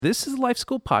This is Life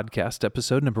School Podcast,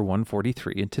 episode number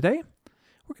 143, and today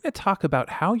we're going to talk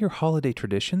about how your holiday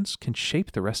traditions can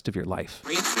shape the rest of your life.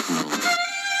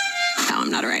 No, I'm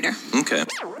not a writer. Okay.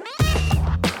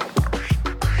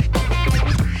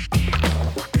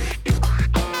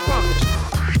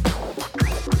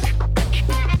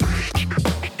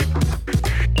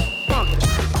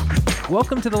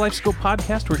 Welcome to the Life School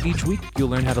Podcast, where each week you'll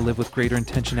learn how to live with greater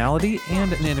intentionality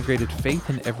and an integrated faith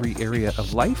in every area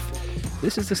of life.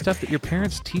 This is the stuff that your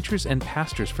parents, teachers, and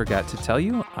pastors forgot to tell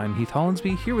you. I'm Heath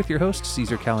Hollinsby, here with your host,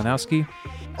 Caesar Kalinowski.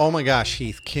 Oh my gosh,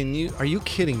 Heath, are you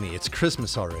kidding me? It's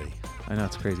Christmas already. I know,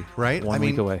 it's crazy. Right? One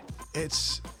week away.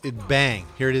 Bang,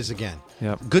 here it is again.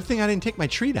 Yep. Good thing I didn't take my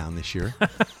tree down this year.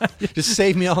 Just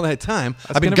saved me all that time.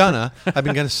 I've been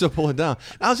gonna still pull it down.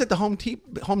 I was at the Home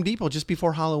Depot just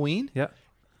before Halloween. Yeah.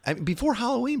 Before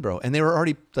Halloween, bro. And they were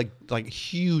already like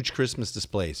huge Christmas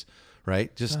displays.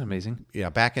 Right? Just amazing. Yeah,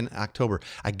 back in October.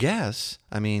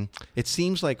 It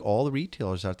seems like all the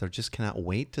retailers out there just cannot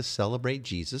wait to celebrate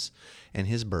Jesus and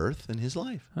his birth and his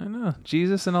life. I know.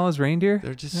 Jesus and all his reindeer.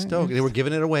 They're just stoked. They were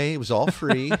giving it away. It was all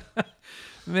free.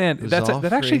 Man,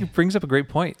 that actually brings up a great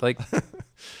point. Like,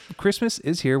 Christmas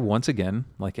is here once again,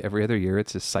 like every other year.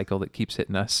 It's a cycle that keeps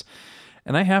hitting us.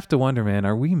 And I have to wonder, man,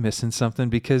 are we missing something?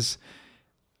 Because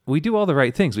we do all the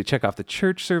right things. We check off the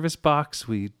church service box.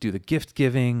 We do the gift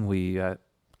giving. We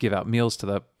give out meals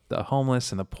to the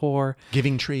homeless and the poor.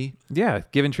 Giving tree. Yeah,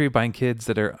 giving tree, buying kids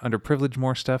that are underprivileged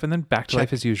more stuff, and then back to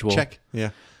life as usual. Check.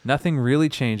 Yeah. Nothing really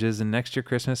changes, and next year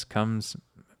Christmas comes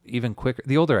even quicker.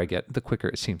 The older I get, the quicker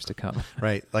it seems to come.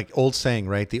 Right. Like old saying,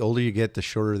 right? The older you get, the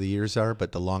shorter the years are,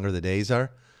 but the longer the days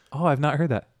are. Oh, I've not heard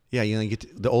that. Yeah,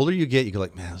 the older you get, you go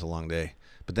like, man, it was a long day.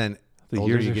 But then the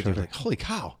older you get, you're like, holy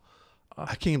cow.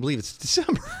 I can't believe it's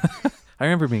December. I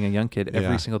remember being a young kid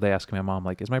every single day asking my mom,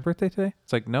 like, is my birthday today?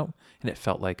 It's like, no. And it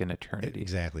felt like an eternity.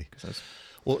 Exactly.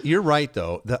 Well, you're right,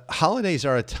 though. The holidays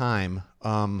are a time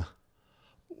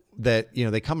that,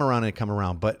 they come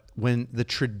around. But when the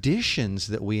traditions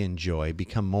that we enjoy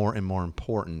become more and more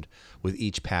important with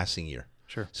each passing year.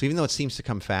 Sure. So even though it seems to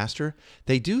come faster,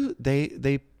 they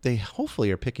hopefully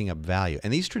are picking up value.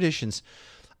 And these traditions,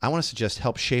 I want to suggest,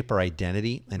 help shape our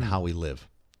identity and how we live,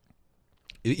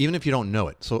 even if you don't know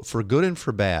it. So for good and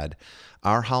for bad,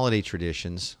 our holiday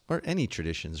traditions, or any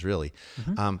traditions really,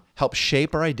 help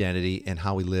shape our identity and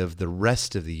how we live the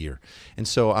rest of the year. And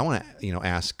so I want to,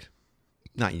 ask,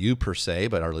 not you per se,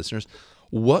 but our listeners,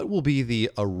 what will be the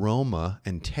aroma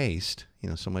and taste?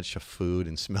 So much of food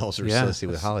and smells are associated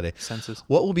with holiday. Senses.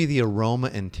 What will be the aroma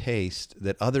and taste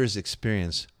that others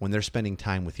experience when they're spending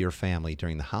time with your family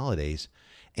during the holidays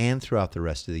and throughout the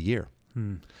rest of the year?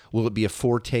 Will it be a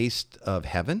foretaste of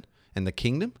heaven and the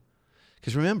kingdom?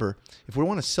 Because remember, if we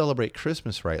want to celebrate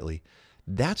Christmas rightly,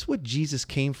 that's what Jesus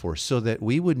came for, so that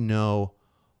we would know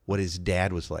what his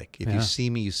dad was like. If you see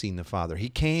me, you've seen the Father. He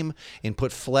came and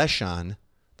put flesh on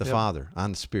the Father,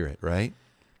 on the Spirit, right?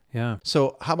 Yeah.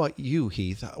 So how about you,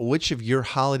 Heath? Which of your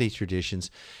holiday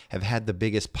traditions have had the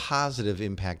biggest positive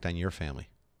impact on your family?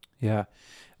 Yeah.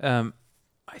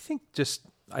 I think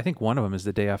one of them is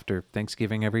the day after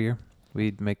Thanksgiving every year.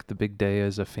 We'd make the big day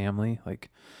as a family. Like,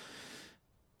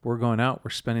 we're going out,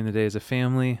 we're spending the day as a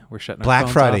family, we're shutting our Black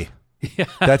phones Friday. off. Yeah.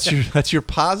 That's your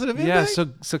positive impact? Yeah,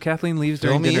 so Kathleen leaves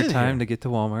during dinner time to get to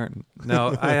Walmart.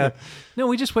 No,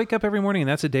 we just wake up every morning, and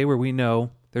that's a day where we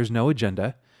know there's no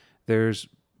agenda.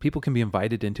 People can be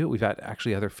invited into it. We've had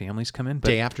actually other families come in. But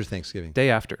Day after Thanksgiving. Day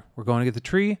after. We're going to get the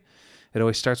tree. It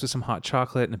always starts with some hot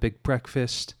chocolate and a big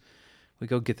breakfast. We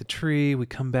go get the tree. We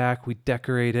come back. We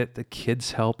decorate it. The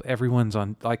kids help. Everyone's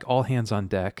on, like, all hands on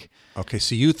deck. Okay,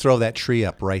 so you throw that tree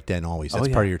up right then always. That's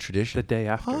part of your tradition. The day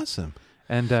after. Awesome.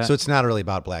 And so it's not really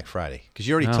about Black Friday, because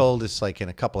you already told us, like, in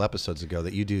a couple episodes ago,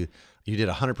 that you did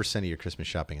 100% of your Christmas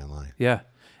shopping online. Yeah.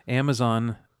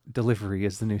 Amazon delivery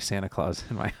is the new Santa Claus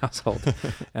in my household.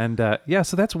 And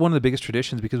so that's one of the biggest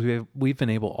traditions, because we've been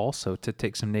able also to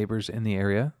take some neighbors in the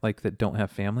area, like, that don't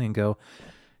have family, and go,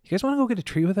 you guys want to go get a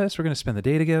tree with us? We're going to spend the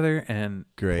day together and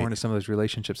pour into some of those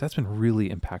relationships. That's been really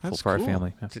impactful for our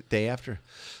family. Yeah. Day after.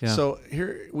 Yeah. So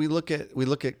here we look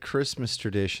at Christmas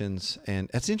traditions,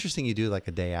 and it's interesting you do like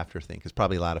a day after thing, because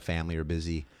probably a lot of family are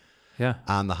busy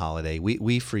on the holiday.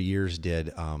 We for years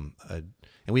did, and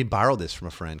we borrowed this from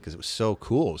a friend because it was so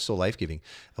cool. It was so life-giving.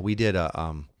 We did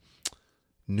a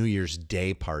New Year's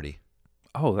Day party.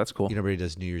 Oh, that's cool. Everybody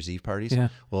does New Year's Eve parties. Yeah.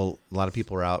 Well, a lot of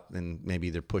people are out, and maybe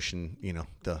they're pushing,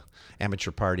 the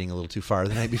amateur partying a little too far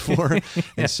the night before.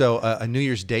 And so a New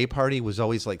Year's Day party was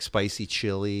always like spicy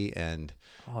chili and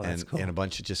and a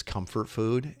bunch of just comfort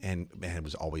food. And man, it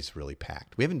was always really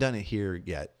packed. We haven't done it here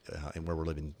yet and where we're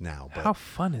living now. But how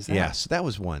fun is that? Yes, that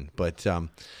was one. But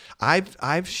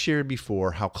I've shared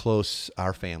before how close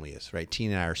our family is, right?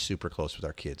 Tina and I are super close with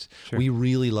our kids. Sure. We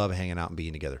really love hanging out and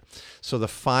being together. So the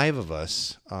 5 of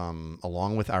us,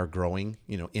 along with our growing,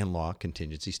 in-law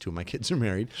contingencies, 2 of my kids are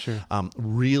married, sure.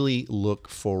 Really look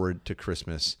forward to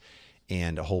Christmas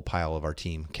and a whole pile of our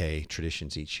Team K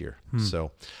traditions each year.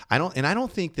 So I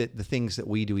don't think that the things that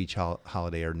we do each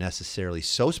holiday are necessarily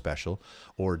so special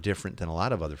or different than a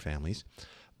lot of other families,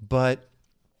 but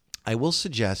I will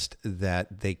suggest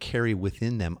that they carry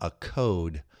within them a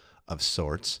code of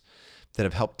sorts that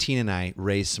have helped Tina and I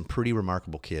raise some pretty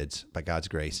remarkable kids by God's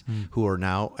grace, who are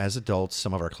now, as adults,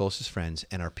 some of our closest friends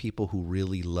and are people who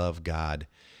really love God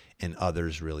and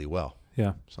others really well.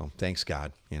 Yeah. So thanks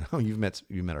God. You met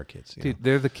our kids. Dude,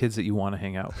 they're the kids that you want to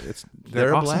hang out with.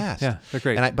 They're awesome. A blast. Yeah, they're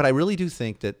great. But I really do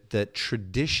think that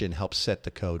tradition helps set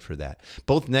the code for that,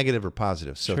 both negative or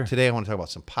positive. So today I want to talk about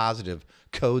some positive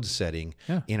code setting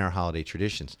in our holiday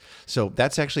traditions. So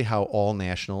that's actually how all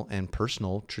national and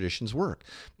personal traditions work.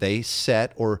 They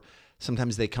set, or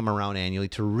sometimes they come around annually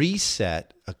to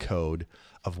reset a code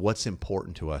of what's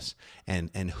important to us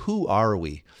and who are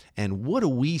we and what do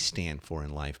we stand for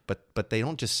in life. But they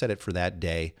don't just set it for that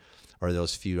day or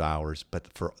those few hours,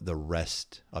 but for the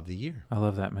rest of the year. I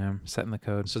love that, man. Setting the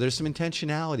code. So there's some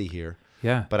intentionality here.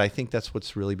 Yeah. But I think that's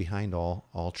what's really behind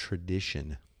all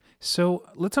tradition. So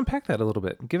let's unpack that a little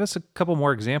bit. Give us a couple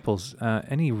more examples.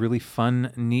 Any really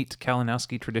fun, neat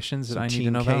Kalinowski traditions that I need to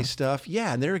know about? Team K stuff.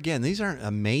 Yeah, and there again, these aren't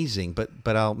amazing, but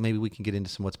maybe we can get into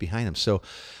some what's behind them. So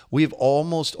we've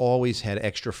almost always had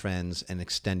extra friends and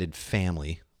extended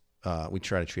family. We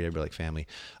try to treat everybody like family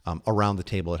around the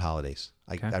table at holidays.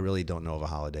 I really don't know of a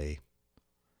holiday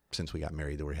since we got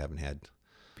married that we haven't had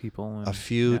people. And, a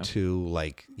few to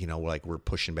like we're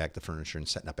pushing back the furniture and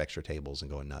setting up extra tables and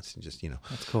going nuts and just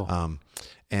That's cool.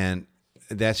 And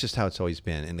that's just how it's always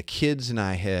been. And the kids and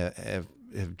I have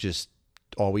just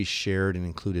always shared and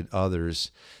included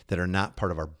others that are not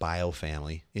part of our bio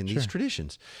family in these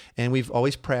traditions. And we've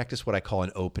always practiced what I call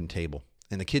an open table.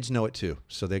 And the kids know it too.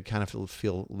 So they kind of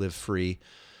live free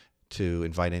to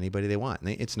invite anybody they want. And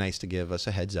it's nice to give us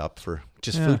a heads up for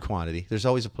just food quantity. There's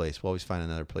always a place. We'll always find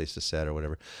another place to set or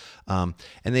whatever. And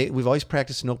we've always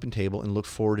practiced an open table and look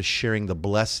forward to sharing the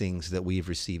blessings that we've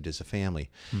received as a family.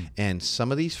 And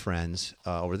some of these friends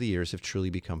over the years have truly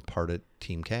become part of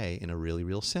Team K in a really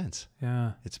real sense.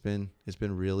 Yeah. It's been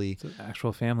really... It's an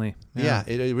actual family. Yeah,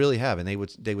 it really have. And they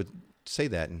would say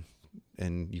that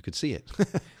and you could see it.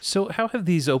 So how have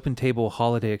these open table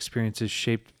holiday experiences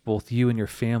shaped both you and your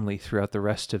family throughout the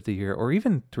rest of the year or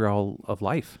even through all of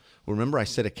life? Well, remember I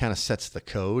said it kind of sets the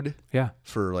code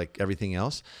for like everything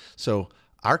else. So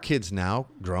our kids now,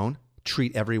 grown,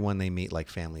 treat everyone they meet like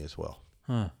family as well.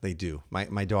 They do.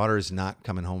 My daughter is not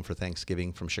coming home for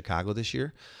Thanksgiving from Chicago this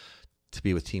year to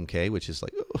be with Team K, which is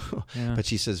like, but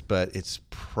she says, but it's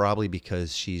probably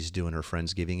because she's doing her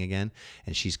Friendsgiving again,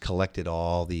 and she's collected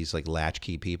all these like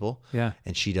latchkey people,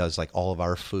 and she does like all of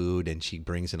our food, and she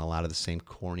brings in a lot of the same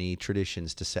corny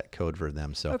traditions to set code for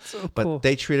them. So, that's so cool. But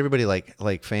they treat everybody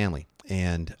like family,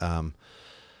 and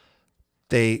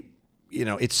they.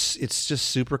 It's just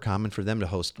super common for them to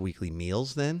host weekly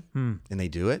meals then, and they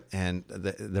do it, and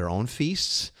their own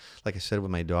feasts, like I said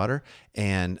with my daughter,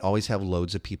 and always have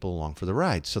loads of people along for the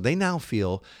ride. So they now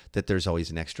feel that there's always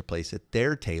an extra place at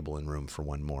their table and room for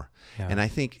one more. Yeah. And I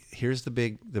think here's the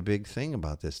big thing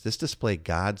about this. This display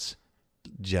God's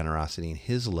generosity and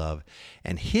His love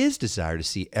and His desire to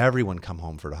see everyone come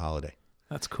home for the holiday.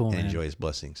 That's cool, and man. Enjoy His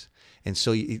blessings. And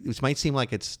so it might seem like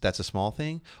that's a small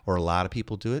thing, or a lot of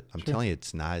people do it. I'm telling you,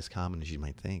 it's not as common as you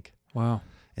might think. Wow.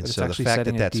 And but so it's the fact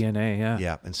that that's DNA,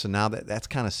 yeah. And so now that's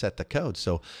kind of set the code.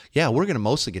 So yeah, we're going to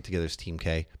mostly get together as Team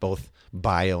K, both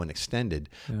bio and extended.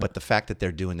 Yeah. But the fact that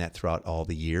they're doing that throughout all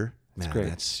the year, man,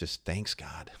 that's just thanks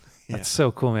God. That's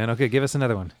so cool, man. Okay, give us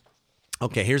another one.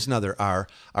 Okay, here's another.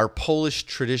 Our Polish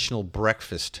traditional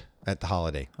breakfast at the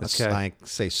holiday. I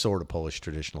say sort of Polish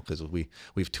traditional because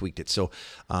we've tweaked it. So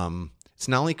it's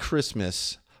not only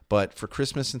Christmas, but for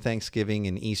Christmas and Thanksgiving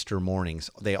and Easter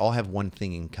mornings, they all have one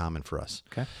thing in common for us.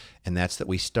 Okay. And that's that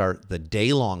we start the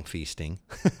day-long feasting,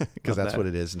 because that's what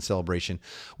it is in celebration,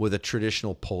 with a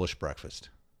traditional Polish breakfast.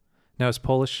 Now, is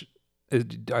Polish,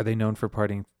 are they known for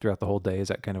partying throughout the whole day? Is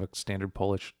that kind of a standard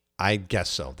Polish? I guess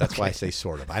so. That's why I say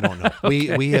sort of. I don't know.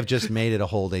 We have just made it a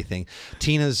whole day thing.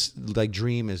 Tina's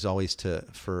dream is always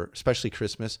for especially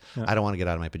Christmas. Yeah. I don't want to get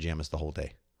out of my pajamas the whole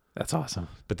day. That's awesome.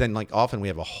 But then, like, often we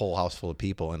have a whole house full of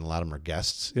people, and a lot of them are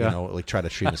guests. Yeah. You know, like try to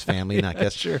treat them as family, not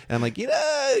guests. Sure. And I'm like,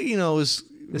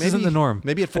 this isn't the norm.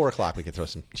 Maybe at 4:00 we could throw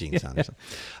some jeans on. Or something.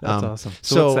 That's awesome.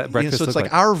 So what's that breakfast so it's look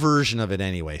like our version of it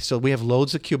anyway. So we have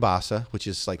loads of kielbasa, which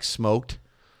is like smoked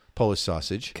Polish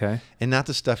sausage. Okay. And not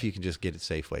the stuff you can just get at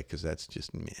Safeway, because that's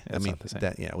just meh. It's not the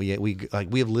same.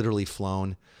 We have literally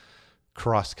flown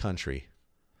cross country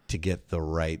to get the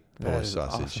right Polish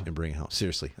sausage awesome. and bring it home.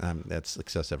 Seriously, that's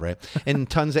excessive, right? And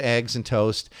tons of eggs and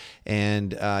toast,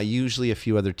 and usually a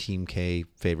few other Team K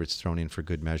favorites thrown in for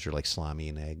good measure, like salami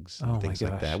and eggs and things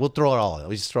like that. We'll throw it all.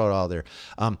 We just throw it all there.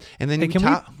 And then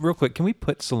real quick, can we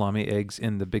put salami eggs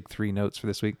in the big 3 notes for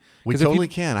this week? We totally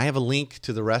can. I have a link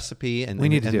to the recipe and we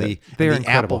need to do the, it. They're and the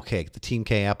incredible. apple cake, the Team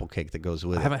K apple cake that goes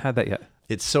with it. I haven't had that yet.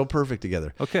 It's so perfect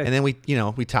together. Okay. And then we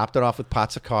topped it off with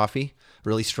pots of coffee,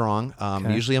 really strong.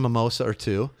 Usually a mimosa or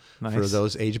two for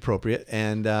those age appropriate.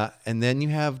 And then you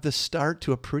have the start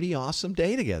to a pretty awesome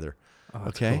day together. Oh,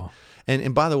 that's okay. cool.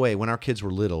 And by the way, when our kids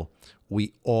were little,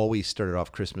 we always started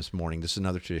off Christmas morning. This is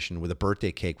another tradition with a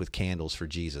birthday cake with candles for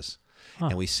Jesus.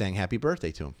 And we sang happy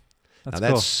birthday to him.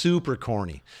 That's super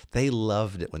corny. They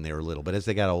loved it when they were little, but as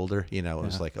they got older, it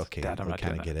was like, okay, I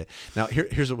kind of get it. Now,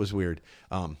 here's what was weird.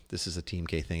 This is a Team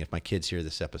K thing. If my kids hear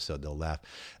this episode, they'll laugh.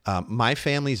 My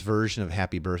family's version of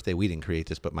happy birthday, we didn't create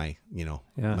this, but my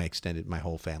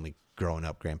whole family growing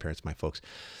up, grandparents, my folks,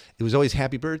 it was always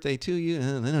happy birthday to you,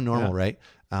 and then a normal, right?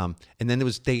 And then there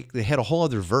was they had a whole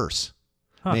other verse.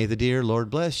 May the dear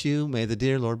Lord bless you. May the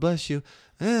dear Lord bless you.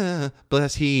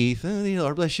 Bless Heath. The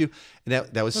Lord bless you. And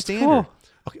that was standard. Cool.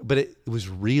 Okay, but it was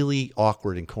really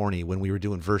awkward and corny when we were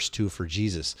doing verse 2 for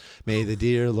Jesus. May the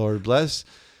dear Lord bless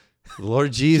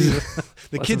Lord Jesus.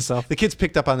 the kids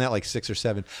picked up on that like 6 or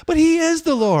 7. But He is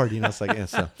the Lord. It's like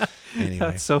so. Anyway,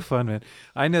 that's so fun, man.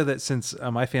 I know that since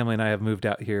my family and I have moved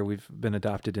out here, we've been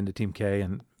adopted into Team K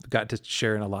and got to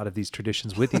share in a lot of these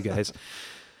traditions with you guys.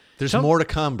 There's more to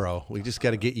come, bro. We just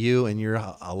got to get you and your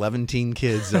 11 teen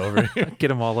kids over here. Get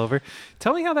them all over.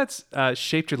 Tell me how that's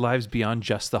shaped your lives beyond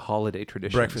just the holiday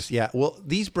traditions. Breakfast, yeah. Well,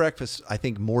 these breakfasts, I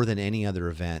think more than any other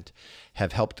event,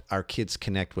 have helped our kids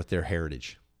connect with their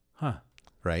heritage. Huh.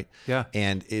 Right? Yeah.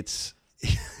 And it's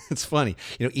funny.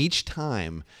 Each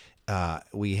time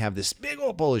we have this big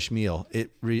old Polish meal, it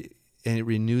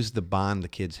renews the bond the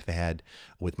kids have had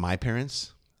with my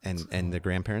parents and their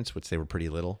grandparents, which they were pretty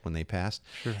little when they passed.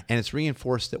 Sure. And it's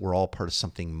reinforced that we're all part of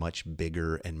something much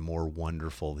bigger and more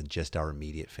wonderful than just our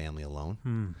immediate family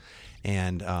alone.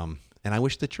 And I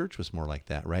wish the church was more like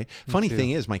that, right? Funny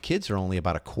thing is, my kids are only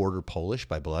about a quarter Polish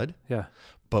by blood. Yeah.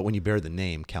 But when you bear the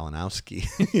name Kalinowski,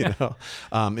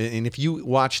 and if you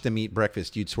watch them eat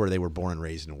breakfast, you'd swear they were born and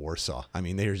raised in Warsaw. I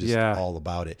mean, they're just all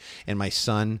about it. And my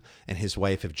son and his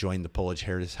wife have joined the Polish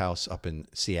Heritage House up in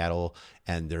Seattle,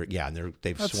 and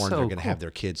they've sworn they're going to have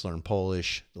their kids learn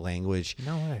Polish language.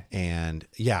 No way. And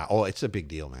it's a big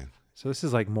deal, man. So this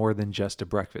is like more than just a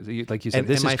breakfast. Like you said,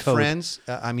 this is my code. Friends,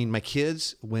 my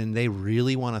kids, when they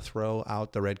really want to throw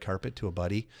out the red carpet to a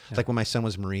buddy, like when my son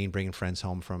was Marine, bringing friends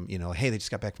home from, hey, they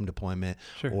just got back from deployment,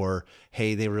 or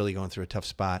hey, they were really going through a tough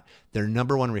spot. Their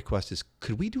number one request is,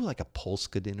 could we do like a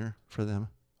Polska dinner for them?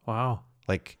 Wow.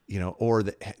 Like, or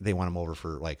they want them over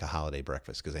for like a holiday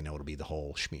breakfast because they know it'll be the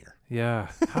whole schmear. Yeah.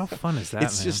 How fun is that,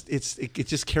 It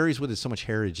just carries with it so much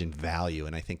heritage and value.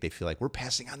 And I think they feel like we're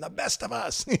passing on the best of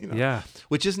us. Yeah.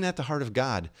 Which isn't at the heart of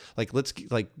God. Like,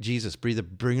 like Jesus, be the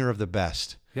bringer of the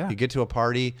best. Yeah. You get to a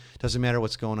party, doesn't matter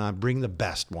what's going on, bring the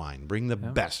best wine, bring the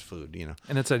best food,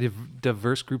 And it's a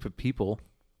diverse group of people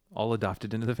all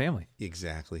adopted into the family.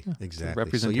 Exactly.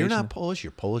 Representation. So you're not Polish,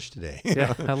 you're Polish today.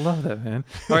 Yeah, I love that, man.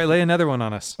 All right, lay another one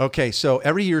on us. Okay, so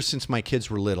every year since my kids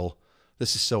were little,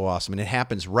 this is so awesome. And it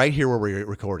happens right here where we're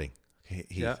recording.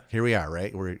 Here we are,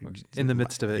 right? We're in the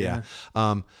midst of it. Yeah.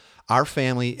 Our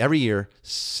family, every year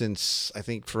since, I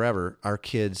think, forever, our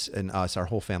kids and us, our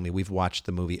whole family, we've watched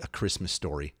the movie A Christmas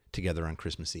Story together on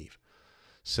Christmas Eve.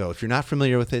 So if you're not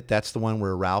familiar with it, that's the one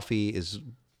where Ralphie is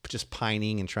just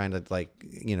pining and trying to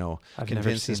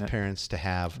convince his parents to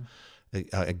have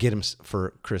get him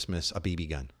for Christmas a BB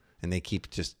gun, and they keep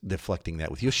just deflecting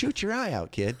that with, "You'll shoot your eye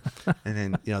out, kid." And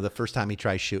then the first time he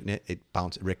tries shooting it, it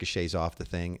ricochets off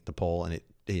the pole, and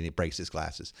it breaks his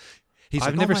glasses.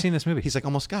 I've never seen this movie. He's like,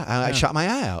 "Almost got. I shot my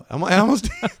eye out. I almost."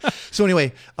 So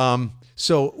anyway,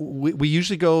 so we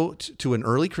usually go to an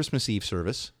early Christmas Eve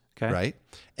service. Okay. Right.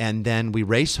 And then we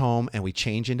race home and we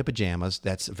change into pajamas.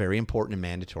 That's very important and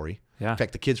mandatory. Yeah. In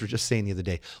fact, the kids were just saying the other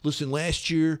day, listen,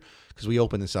 last year, because we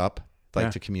opened this up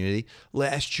to community.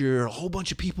 Last year, a whole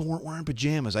bunch of people weren't wearing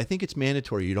pajamas. I think it's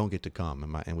mandatory. You don't get to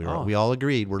come. And we all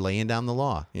agreed. We're laying down the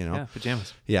law, Yeah,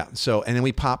 pajamas. Yeah. So, and then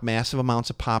we pop massive amounts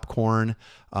of popcorn.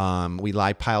 We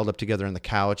lie piled up together on the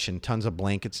couch and tons of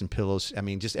blankets and pillows. I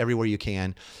mean, just everywhere you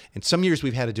can. And some years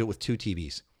we've had to do it with 2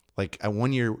 TVs. Like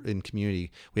one year in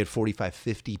community, we had 45,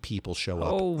 50 people show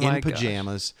up in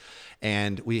pajamas.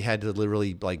 And we had to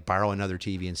literally like borrow another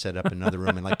TV and set up another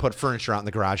room and like put furniture out in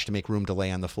the garage to make room to lay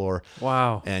on the floor.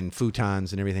 Wow. And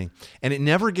futons and everything. And it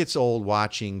never gets old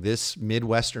watching this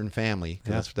Midwestern family,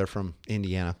 because they're from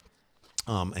Indiana,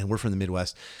 and we're from the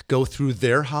Midwest, go through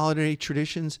their holiday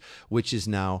traditions, which is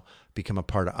now become a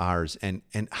part of ours. And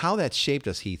how that's shaped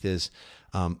us, Heath, is...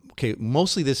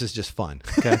 mostly this is just fun.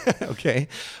 Okay.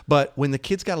 But when the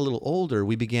kids got a little older,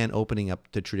 we began opening up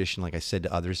the tradition, like I said,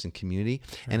 to others in community.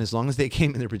 Sure. And as long as they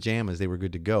came in their pajamas, they were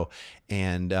good to go.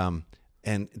 And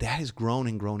that has grown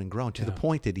and grown and grown to the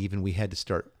point that even we had to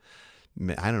start,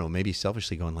 I don't know, maybe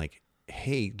selfishly going like,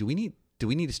 hey, do we need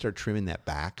to start trimming that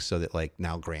back so that like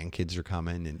now grandkids are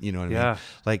coming and you know what I mean?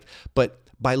 Like, but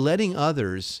by letting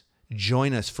others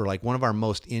join us for like one of our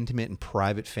most intimate and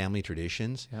private family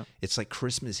traditions. Yep. It's like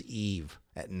Christmas Eve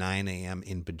at 9 a.m.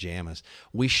 in pajamas.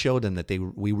 We showed them that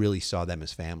we really saw them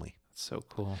as family. That's so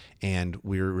cool. And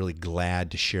we were really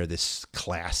glad to share this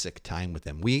classic time with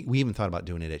them. We even thought about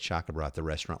doing it at Shaka Brat, the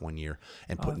restaurant, one year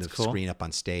and putting the screen up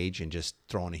on stage and just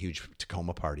throwing a huge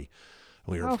Tacoma party.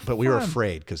 We were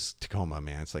afraid because Tacoma,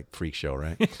 man, it's like freak show,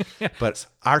 right? But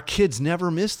our kids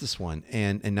never missed this one.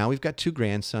 And now we've got 2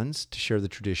 grandsons to share the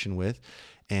tradition with.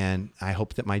 And I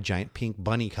hope that my giant pink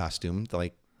bunny costume,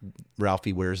 like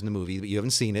Ralphie wears in the movie, but you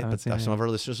haven't seen it, but some of our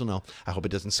listeners will know. I hope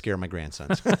it doesn't scare my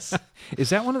grandsons. Is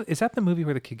that the movie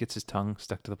where the kid gets his tongue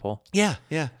stuck to the pole? Yeah.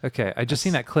 Okay, I just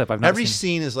seen that clip. I've never Every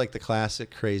scene is like the classic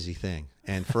crazy thing.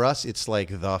 And for us, it's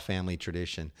like the family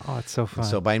tradition. Oh, it's so fun. And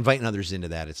so by inviting others into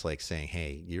that, it's like saying,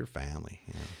 hey, you're family.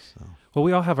 Well,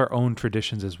 we all have our own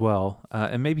traditions as well.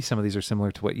 And maybe some of these are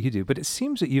similar to what you do, but it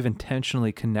seems that you've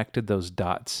intentionally connected those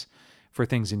dots for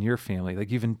things in your family.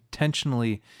 Like you've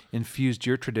intentionally infused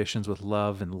your traditions with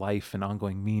love and life and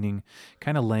ongoing meaning,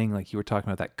 kind of laying, like you were talking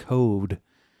about, that code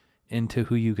into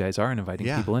who you guys are and inviting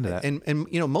people into that. And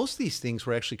you know, most of these things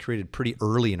were actually created pretty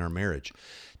early in our marriage.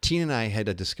 Tina and I had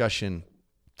a discussion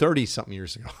 30-something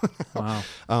years ago.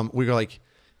 Wow. We were like,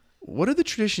 what are the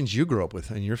traditions you grew up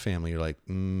with in your family? You're like,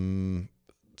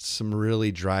 some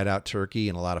really dried out turkey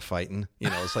and a lot of fighting. You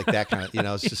know, it's like that kind of, you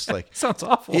know, it's just like. Sounds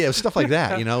awful. Yeah, it was stuff like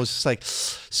that. You know, it's just like,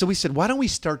 so we said, why don't we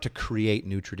start to create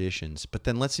new traditions, but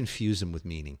then let's infuse them with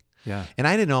meaning. Yeah. And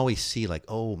I didn't always see like,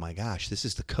 oh my gosh, this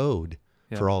is the code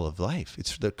for all of life.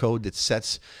 It's the code that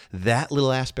sets that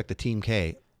little aspect of Team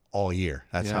K all year.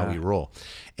 That's how we roll.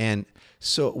 And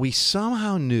so we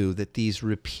somehow knew that these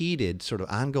repeated sort of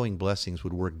ongoing blessings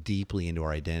would work deeply into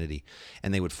our identity,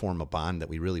 and they would form a bond that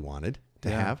we really wanted to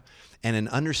have, and an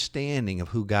understanding of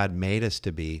who God made us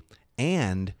to be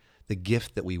and the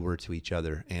gift that we were to each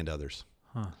other and others.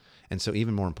 And so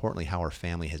even more importantly, how our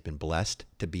family has been blessed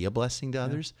to be a blessing to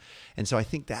others. And so I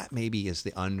think that maybe is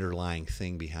the underlying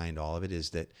thing behind all of it,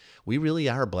 is that we really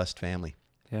are a blessed family.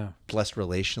 Yeah. Blessed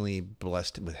relationally,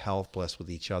 blessed with health, blessed with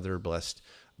each other, blessed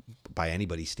by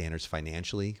anybody's standards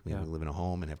financially. We live in a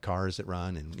home and have cars that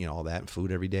run and, you know, all that, and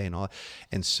food every day and all that.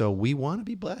 And so we want to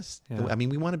be blessed. Yeah. I mean,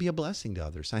 we want to be a blessing to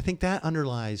others. And I think that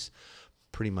underlies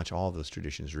pretty much all of those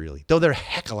traditions, really, though they're a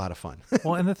heck a lot of fun.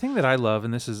 Well, and the thing that I love,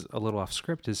 and this is a little off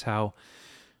script, is how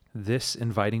this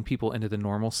inviting people into the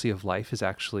normalcy of life is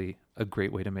actually a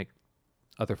great way to make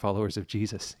other followers of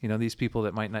Jesus. You know, these people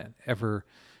that might not ever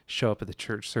show up at the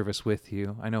church service with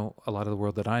you. I know a lot of the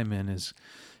world that I'm in is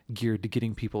geared to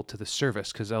getting people to the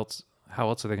service, because how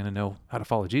else are they going to know how to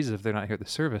follow Jesus if they're not here at the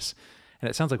service? And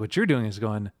it sounds like what you're doing is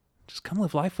going, just come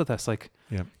live life with us. Like,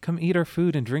 come eat our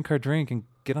food and drink our drink and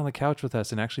get on the couch with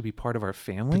us and actually be part of our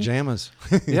family. Pajamas.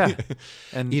 Yeah.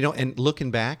 And, you know, and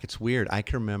looking back, it's weird. I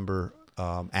can remember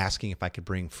asking if I could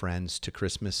bring friends to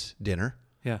Christmas dinner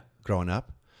growing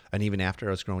up. And even after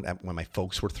I was growing up, when my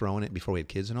folks were throwing it before we had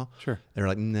kids and all, they were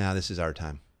like, nah, this is our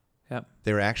time. Yep.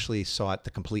 They were actually saw it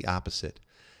the complete opposite.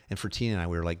 And for Tina and I,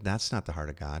 we were like, that's not the heart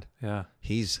of God. Yeah.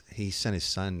 He sent his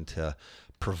son to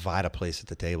provide a place at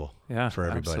the table for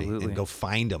everybody. Absolutely. And go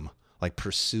find them, like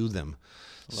pursue them.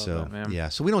 Love that, man.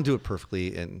 So we don't do it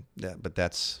perfectly, but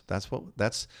that's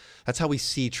how we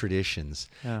see traditions.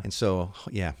 Yeah. And so,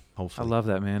 hopefully. I love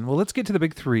that, man. Well, let's get to the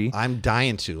big 3. I'm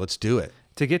dying to. Let's do it.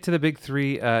 To get to the big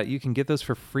three, you can get those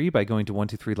for free by going to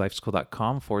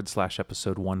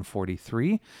 123lifeschool.com/episode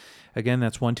 143. Again,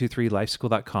 that's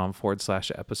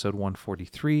 123lifeschool.com/episode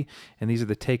 143. And these are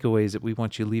the takeaways that we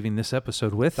want you leaving this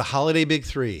episode with. The holiday big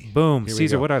three. Boom.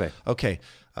 Caesar, what are they? Okay.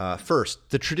 First,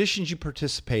 the traditions you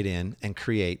participate in and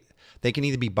create, they can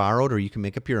either be borrowed or you can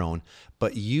make up your own,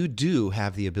 but you do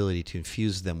have the ability to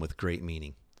infuse them with great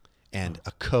meaning and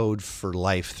a code for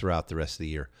life throughout the rest of the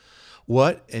year.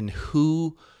 What and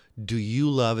who do you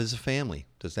love as a family?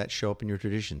 Does that show up in your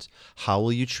traditions? How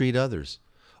will you treat others?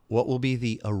 What will be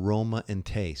the aroma and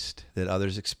taste that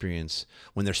others experience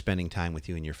when they're spending time with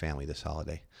you and your family this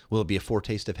holiday? Will it be a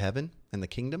foretaste of heaven and the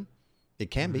kingdom?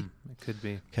 It can be. It could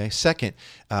be. Okay. Second,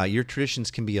 your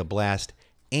traditions can be a blast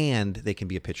and they can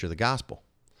be a picture of the gospel.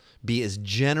 Be as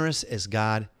generous as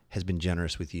God has been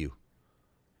generous with you.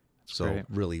 So great.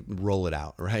 Really roll it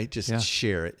out, right? Just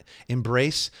share it.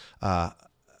 Embrace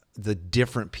the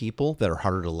different people that are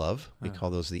harder to love. We call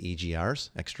those the EGRs,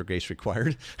 extra grace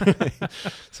required.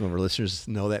 Some of our listeners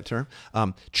know that term.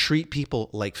 Treat people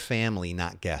like family,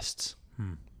 not guests.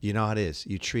 You know how it is.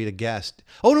 You treat a guest.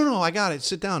 Oh, no, I got it.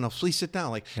 Sit down. No, please sit down.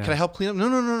 Like, can I help clean up?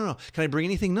 No. Can I bring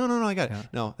anything? No, I got it.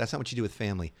 No, that's not what you do with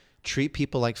family. Treat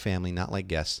people like family, not like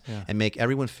guests, and make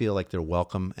everyone feel like they're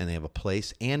welcome and they have a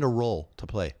place and a role to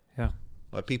play. Yeah.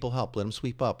 Let people help. Let them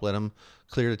sweep up. Let them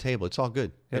clear the table. It's all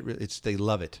good. Yep. They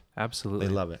love it. Absolutely.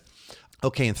 They love it.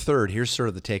 Okay, and third, here's sort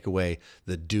of the takeaway,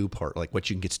 the do part, like what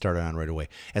you can get started on right away.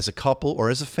 As a couple or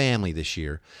as a family this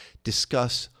year,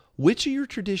 discuss which of your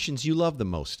traditions you love the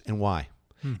most and why.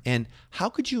 And how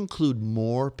could you include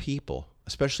more people,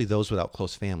 especially those without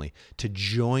close family, to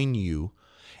join you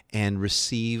and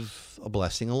receive a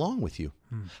blessing along with you?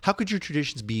 How could your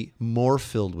traditions be more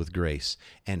filled with grace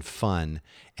and fun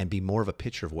and be more of a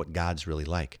picture of what God's really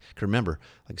like? 'Cause remember,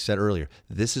 like I said earlier,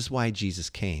 this is why Jesus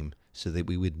came, so that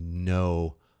we would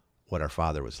know what our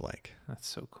Father was like. That's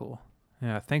so cool.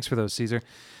 Yeah, thanks for those, Caesar.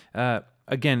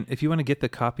 Again, if you want to get the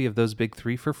copy of those big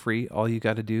three for free, all you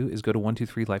got to do is go to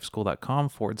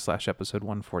 123lifeschool.com/episode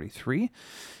 143.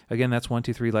 Again, that's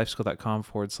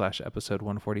 123lifeschool.com/episode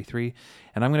 143.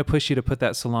 And I'm going to push you to put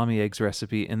that salami eggs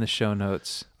recipe in the show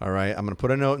notes. All right, I'm going to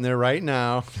put a note in there right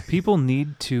now. People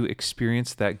need to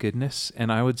experience that goodness,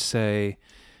 and I would say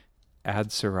add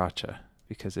sriracha,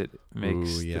 because it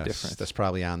makes the difference. That's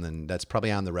probably on the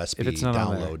recipe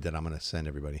download that I'm going to send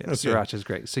everybody. Yeah, sriracha is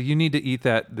great. So you need to eat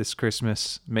that this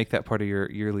Christmas. Make that part of your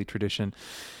yearly tradition.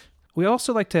 We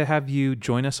also like to have you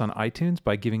join us on iTunes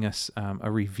by giving us a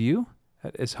review.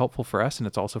 That is helpful for us, and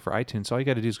it's also for iTunes. So all you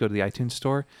got to do is go to the iTunes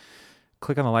store,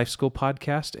 click on the Life School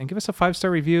podcast, and give us a 5-star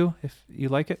review if you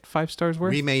like it. 5 stars worth.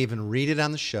 We may even read it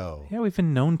on the show. Yeah, we've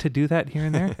been known to do that here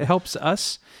and there. It helps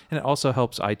us, and it also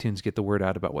helps iTunes get the word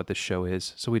out about what the show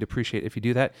is. So we'd appreciate it if you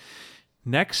do that.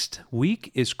 Next week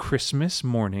is Christmas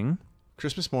morning.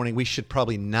 Christmas morning. We should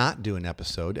probably not do an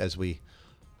episode as we...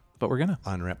 But we're gonna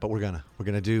unwrap. But we're gonna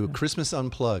do Christmas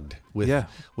Unplugged with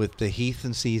the Heath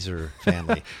and Caesar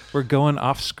family. We're going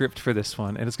off script for this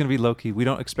one, and it's gonna be low key. We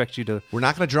don't expect you to. We're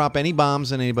not gonna drop any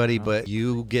bombs on anybody, but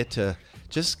you get to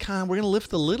just we're gonna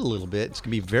lift the lid a little bit. It's gonna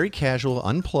be very casual,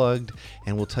 unplugged,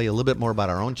 and we'll tell you a little bit more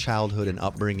about our own childhood and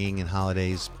upbringing and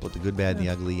holidays, both the good, bad, and the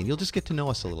ugly, and you'll just get to know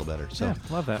us a little better. So,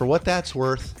 love that. For what that's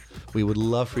worth, we would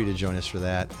love for you to join us for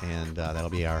that, and that'll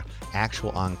be our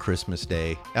actual on Christmas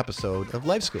Day episode of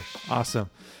Life School. Awesome.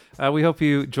 We hope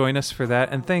you join us for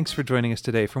that, and thanks for joining us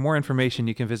today. For more information,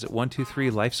 you can visit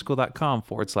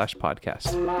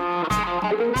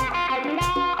 123lifeschool.com/podcast.